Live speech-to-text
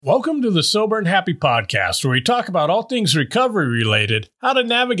Welcome to the Sober and Happy podcast, where we talk about all things recovery related, how to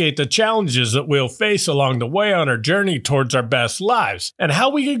navigate the challenges that we'll face along the way on our journey towards our best lives, and how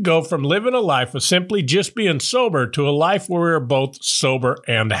we could go from living a life of simply just being sober to a life where we are both sober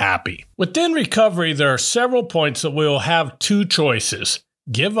and happy. Within recovery, there are several points that we will have two choices: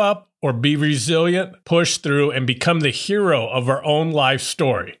 give up or be resilient, push through, and become the hero of our own life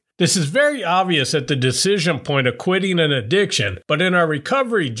story. This is very obvious at the decision point of quitting an addiction, but in our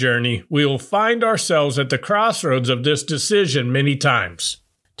recovery journey, we will find ourselves at the crossroads of this decision many times.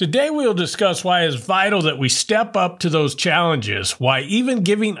 Today, we will discuss why it's vital that we step up to those challenges, why even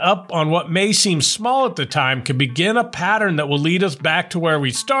giving up on what may seem small at the time can begin a pattern that will lead us back to where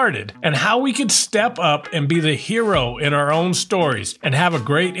we started, and how we can step up and be the hero in our own stories and have a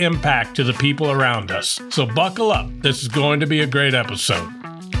great impact to the people around us. So buckle up. This is going to be a great episode.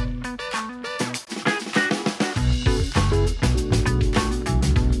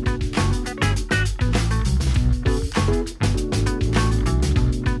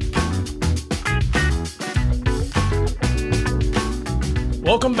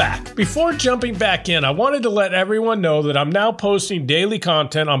 Welcome back. Before jumping back in, I wanted to let everyone know that I'm now posting daily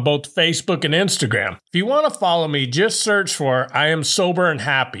content on both Facebook and Instagram. If you want to follow me, just search for I Am Sober and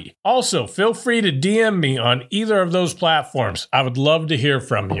Happy. Also, feel free to DM me on either of those platforms. I would love to hear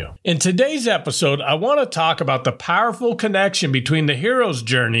from you. In today's episode, I want to talk about the powerful connection between the hero's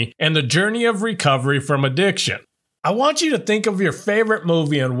journey and the journey of recovery from addiction. I want you to think of your favorite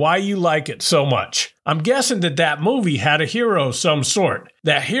movie and why you like it so much. I'm guessing that movie had a hero of some sort.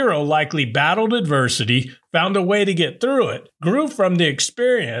 That hero likely battled adversity, found a way to get through it, grew from the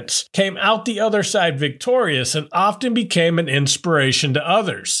experience, came out the other side victorious, and often became an inspiration to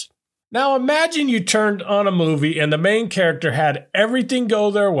others. Now imagine you turned on a movie and the main character had everything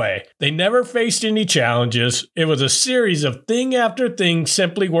go their way. They never faced any challenges. It was a series of thing after thing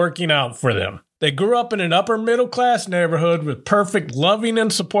simply working out for them. They grew up in an upper middle class neighborhood with perfect loving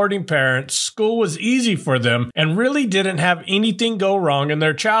and supporting parents. School was easy for them and really didn't have anything go wrong in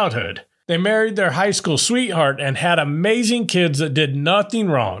their childhood. They married their high school sweetheart and had amazing kids that did nothing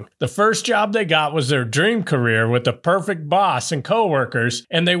wrong. The first job they got was their dream career with a perfect boss and coworkers,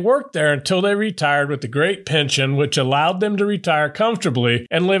 and they worked there until they retired with a great pension, which allowed them to retire comfortably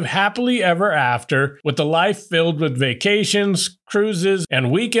and live happily ever after with a life filled with vacations, cruises,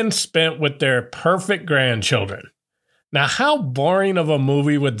 and weekends spent with their perfect grandchildren. Now, how boring of a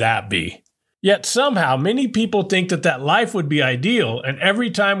movie would that be? Yet somehow many people think that life would be ideal, and every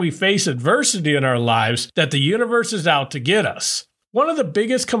time we face adversity in our lives, that the universe is out to get us. One of the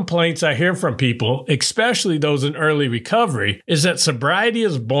biggest complaints I hear from people, especially those in early recovery, is that sobriety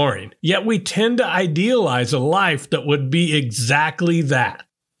is boring, yet we tend to idealize a life that would be exactly that.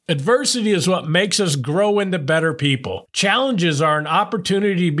 Adversity is what makes us grow into better people. Challenges are an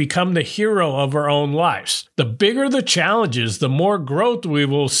opportunity to become the hero of our own lives. The bigger the challenges, the more growth we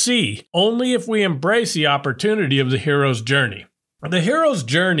will see, only if we embrace the opportunity of the hero's journey. The hero's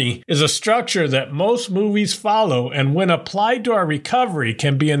journey is a structure that most movies follow, and when applied to our recovery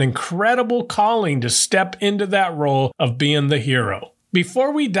can be an incredible calling to step into that role of being the hero.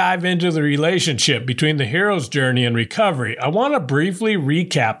 Before we dive into the relationship between the hero's journey and recovery, I want to briefly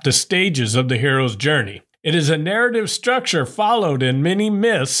recap the stages of the hero's journey. It is a narrative structure followed in many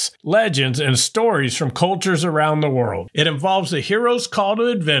myths, legends, and stories from cultures around the world. It involves the hero's call to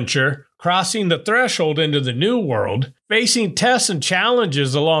adventure, crossing the threshold into the new world, facing tests and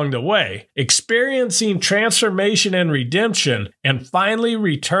challenges along the way, experiencing transformation and redemption, and finally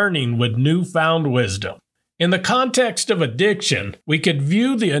returning with newfound wisdom. In the context of addiction, we could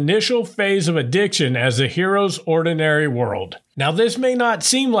view the initial phase of addiction as the hero's ordinary world. Now, this may not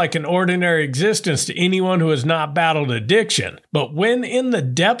seem like an ordinary existence to anyone who has not battled addiction, but when in the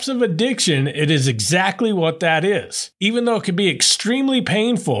depths of addiction, it is exactly what that is. Even though it can be extremely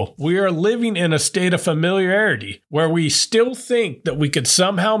painful, we are living in a state of familiarity where we still think that we could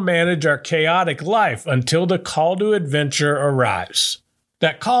somehow manage our chaotic life until the call to adventure arrives.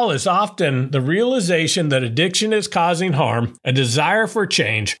 That call is often the realization that addiction is causing harm, a desire for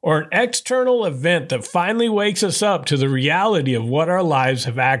change, or an external event that finally wakes us up to the reality of what our lives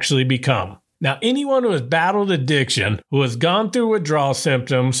have actually become. Now, anyone who has battled addiction, who has gone through withdrawal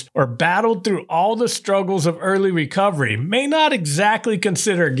symptoms, or battled through all the struggles of early recovery may not exactly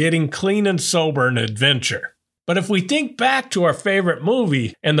consider getting clean and sober an adventure. But if we think back to our favorite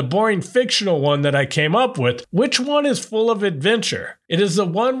movie and the boring fictional one that I came up with, which one is full of adventure? It is the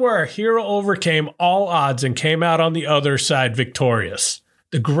one where our hero overcame all odds and came out on the other side victorious.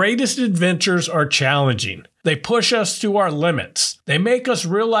 The greatest adventures are challenging. They push us to our limits. They make us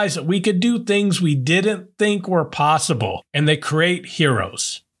realize that we could do things we didn't think were possible, and they create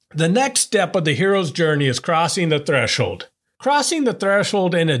heroes. The next step of the hero's journey is crossing the threshold. Crossing the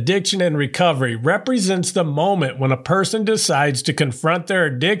threshold in addiction and recovery represents the moment when a person decides to confront their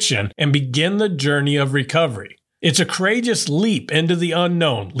addiction and begin the journey of recovery. It's a courageous leap into the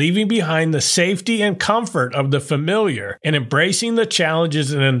unknown, leaving behind the safety and comfort of the familiar and embracing the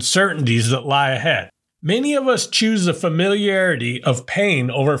challenges and uncertainties that lie ahead. Many of us choose the familiarity of pain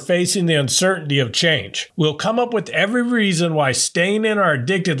over facing the uncertainty of change. We'll come up with every reason why staying in our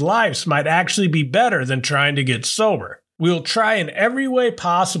addicted lives might actually be better than trying to get sober. We'll try in every way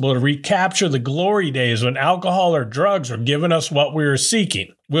possible to recapture the glory days when alcohol or drugs were giving us what we were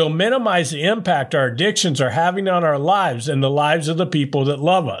seeking. We'll minimize the impact our addictions are having on our lives and the lives of the people that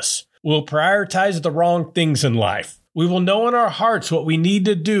love us. We'll prioritize the wrong things in life. We will know in our hearts what we need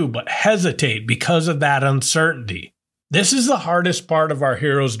to do, but hesitate because of that uncertainty. This is the hardest part of our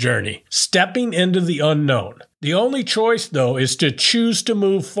hero's journey, stepping into the unknown. The only choice, though, is to choose to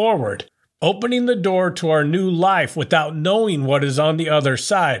move forward, opening the door to our new life without knowing what is on the other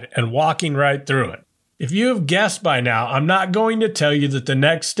side and walking right through it. If you have guessed by now, I'm not going to tell you that the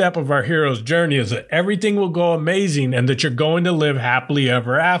next step of our hero's journey is that everything will go amazing and that you're going to live happily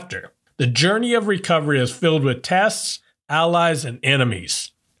ever after. The journey of recovery is filled with tests, allies, and enemies.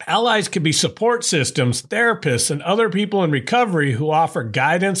 Allies could be support systems, therapists, and other people in recovery who offer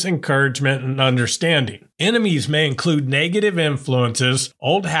guidance, encouragement, and understanding. Enemies may include negative influences,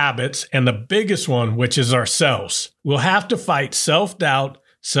 old habits, and the biggest one, which is ourselves. We'll have to fight self-doubt,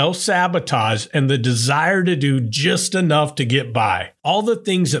 self-sabotage, and the desire to do just enough to get by. All the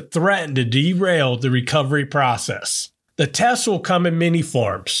things that threaten to derail the recovery process. The tests will come in many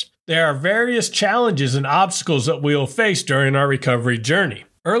forms. There are various challenges and obstacles that we will face during our recovery journey.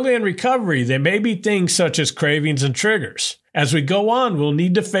 Early in recovery, they may be things such as cravings and triggers. As we go on, we'll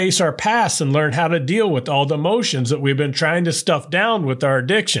need to face our past and learn how to deal with all the emotions that we've been trying to stuff down with our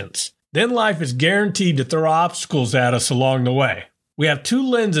addictions. Then life is guaranteed to throw obstacles at us along the way. We have two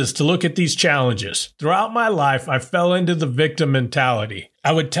lenses to look at these challenges. Throughout my life, I fell into the victim mentality.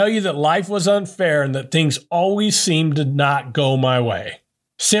 I would tell you that life was unfair and that things always seemed to not go my way.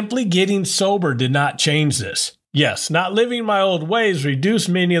 Simply getting sober did not change this. Yes, not living my old ways reduced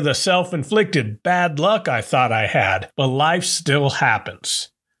many of the self-inflicted bad luck I thought I had, but life still happens.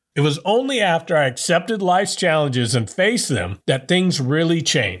 It was only after I accepted life's challenges and faced them that things really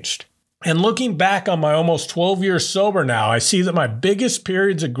changed. And looking back on my almost 12 years sober now, I see that my biggest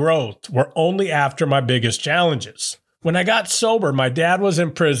periods of growth were only after my biggest challenges. When I got sober, my dad was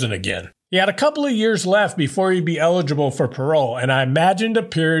in prison again. He had a couple of years left before he'd be eligible for parole, and I imagined a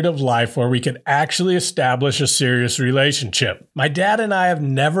period of life where we could actually establish a serious relationship. My dad and I have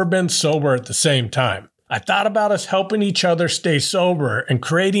never been sober at the same time. I thought about us helping each other stay sober and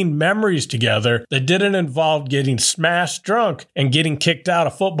creating memories together that didn't involve getting smashed drunk and getting kicked out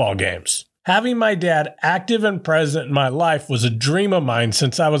of football games. Having my dad active and present in my life was a dream of mine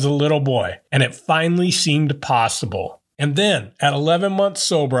since I was a little boy, and it finally seemed possible. And then, at 11 months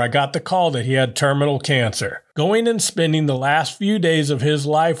sober, I got the call that he had terminal cancer. Going and spending the last few days of his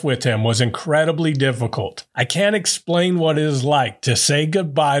life with him was incredibly difficult. I can't explain what it is like to say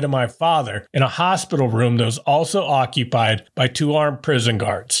goodbye to my father in a hospital room that was also occupied by 2 armed prison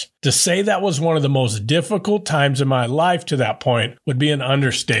guards. To say that was one of the most difficult times in my life to that point would be an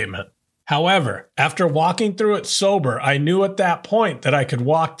understatement. However, after walking through it sober, I knew at that point that I could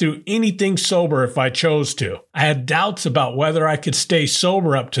walk through anything sober if I chose to. I had doubts about whether I could stay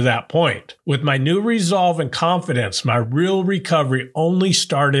sober up to that point. With my new resolve and confidence, my real recovery only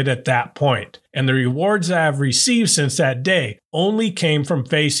started at that point, and the rewards I have received since that day only came from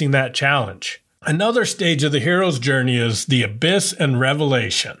facing that challenge. Another stage of the hero's journey is the abyss and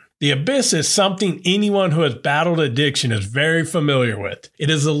revelation. The abyss is something anyone who has battled addiction is very familiar with. It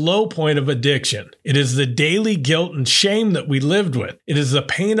is the low point of addiction. It is the daily guilt and shame that we lived with. It is the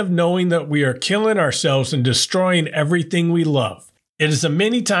pain of knowing that we are killing ourselves and destroying everything we love. It is the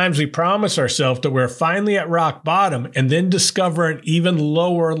many times we promise ourselves that we're finally at rock bottom and then discover an even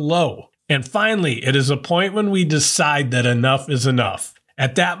lower low. And finally, it is a point when we decide that enough is enough.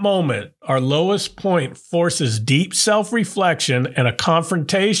 At that moment, our lowest point forces deep self-reflection and a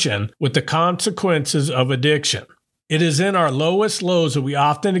confrontation with the consequences of addiction. It is in our lowest lows that we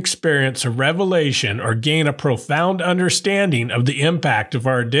often experience a revelation or gain a profound understanding of the impact of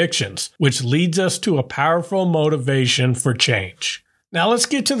our addictions, which leads us to a powerful motivation for change. Now let's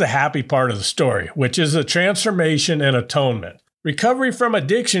get to the happy part of the story, which is the transformation and atonement. Recovery from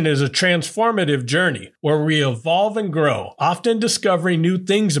addiction is a transformative journey where we evolve and grow, often discovering new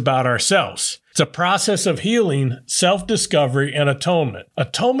things about ourselves. It's a process of healing, self-discovery, and atonement.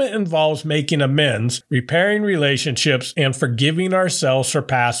 Atonement involves making amends, repairing relationships, and forgiving ourselves for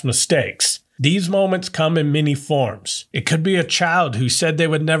past mistakes. These moments come in many forms. It could be a child who said they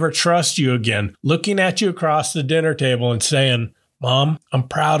would never trust you again, looking at you across the dinner table and saying, "Mom, I'm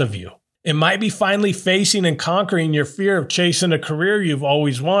proud of you." It might be finally facing and conquering your fear of chasing a career you've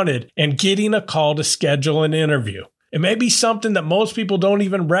always wanted and getting a call to schedule an interview. It may be something that most people don't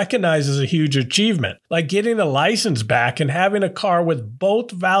even recognize as a huge achievement, like getting a license back and having a car with both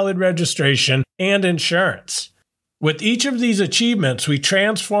valid registration and insurance. With each of these achievements, we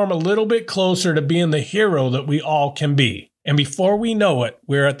transform a little bit closer to being the hero that we all can be. And before we know it,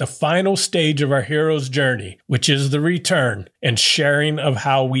 we're at the final stage of our hero's journey, which is the return and sharing of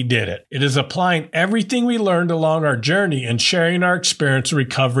how we did it. It is applying everything we learned along our journey and sharing our experience of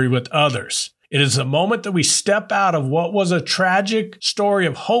recovery with others. It is the moment that we step out of what was a tragic story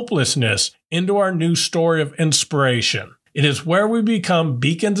of hopelessness into our new story of inspiration. It is where we become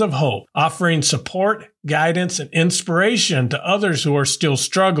beacons of hope, offering support, guidance, and inspiration to others who are still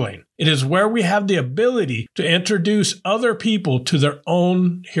struggling. It is where we have the ability to introduce other people to their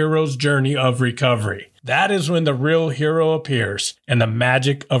own hero's journey of recovery. That is when the real hero appears and the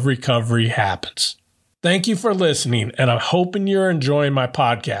magic of recovery happens. Thank you for listening, and I'm hoping you're enjoying my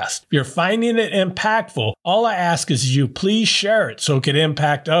podcast. If you're finding it impactful, all I ask is you please share it so it can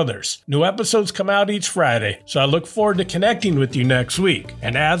impact others. New episodes come out each Friday, so I look forward to connecting with you next week.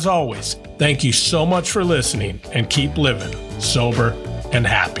 And as always, thank you so much for listening, and keep living sober and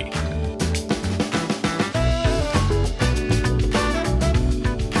happy.